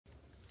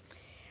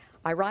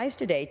I rise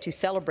today to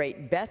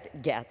celebrate Beth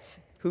Goetz,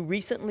 who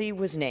recently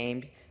was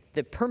named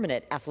the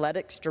permanent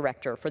athletics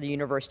director for the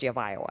University of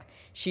Iowa.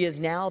 She is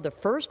now the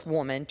first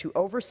woman to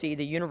oversee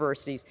the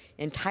university's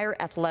entire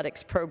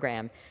athletics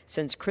program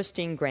since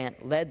Christine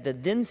Grant led the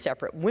then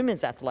separate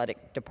women's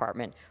athletic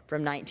department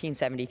from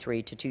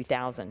 1973 to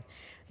 2000.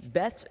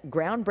 Beth's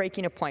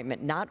groundbreaking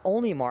appointment not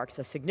only marks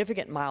a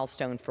significant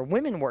milestone for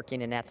women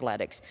working in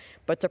athletics,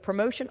 but the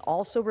promotion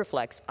also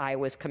reflects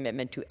Iowa's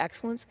commitment to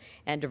excellence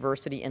and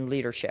diversity in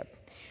leadership.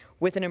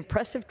 With an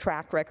impressive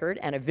track record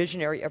and a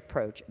visionary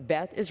approach,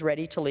 Beth is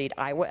ready to lead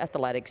Iowa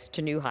athletics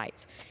to new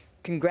heights.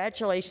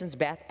 Congratulations,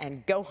 Beth,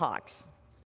 and go Hawks!